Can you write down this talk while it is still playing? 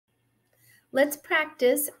Let's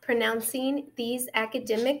practice pronouncing these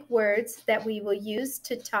academic words that we will use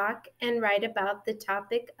to talk and write about the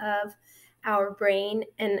topic of our brain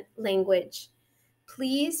and language.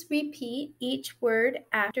 Please repeat each word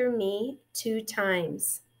after me 2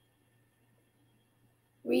 times.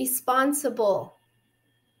 Responsible,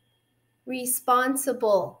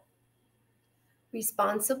 responsible.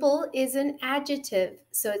 Responsible is an adjective,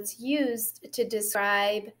 so it's used to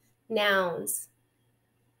describe nouns.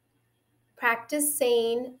 Practice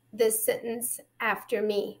saying this sentence after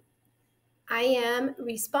me. I am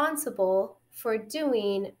responsible for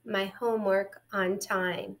doing my homework on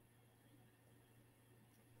time.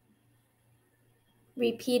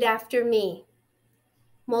 Repeat after me.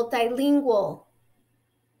 Multilingual,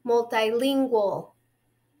 multilingual.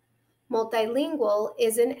 Multilingual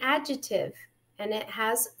is an adjective and it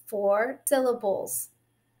has 4 syllables.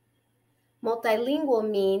 Multilingual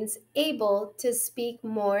means able to speak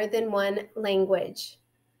more than one language.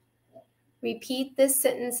 Repeat this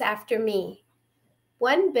sentence after me.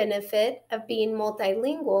 One benefit of being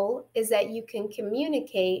multilingual is that you can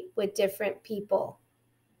communicate with different people.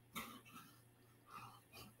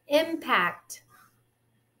 Impact,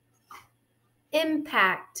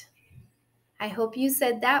 impact. I hope you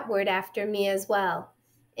said that word after me as well.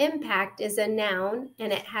 Impact is a noun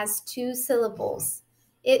and it has 2 syllables.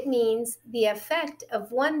 It means the effect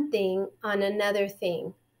of one thing on another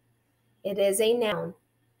thing. It is a noun.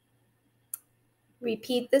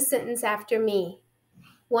 Repeat the sentence after me.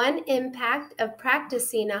 One impact of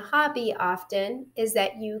practicing a hobby often is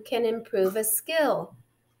that you can improve a skill.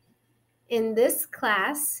 In this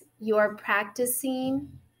class, you're practicing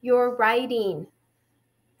your writing.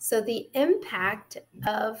 So the impact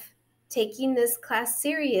of taking this class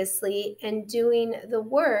seriously and doing the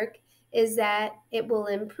work is that it will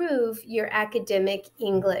improve your academic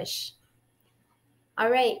English. All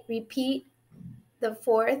right, repeat the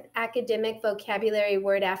 4th academic vocabulary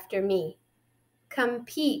word after me.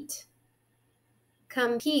 Compete,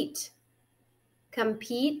 compete.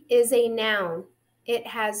 Compete is a noun. It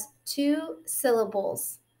has 2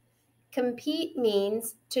 syllables. Compete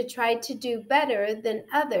means to try to do better than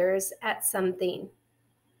others at something.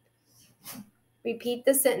 Repeat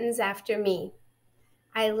the sentence after me.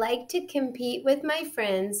 I like to compete with my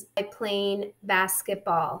friends by playing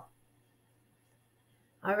basketball.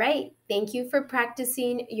 All right, thank you for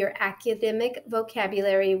practicing your academic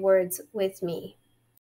vocabulary words with me.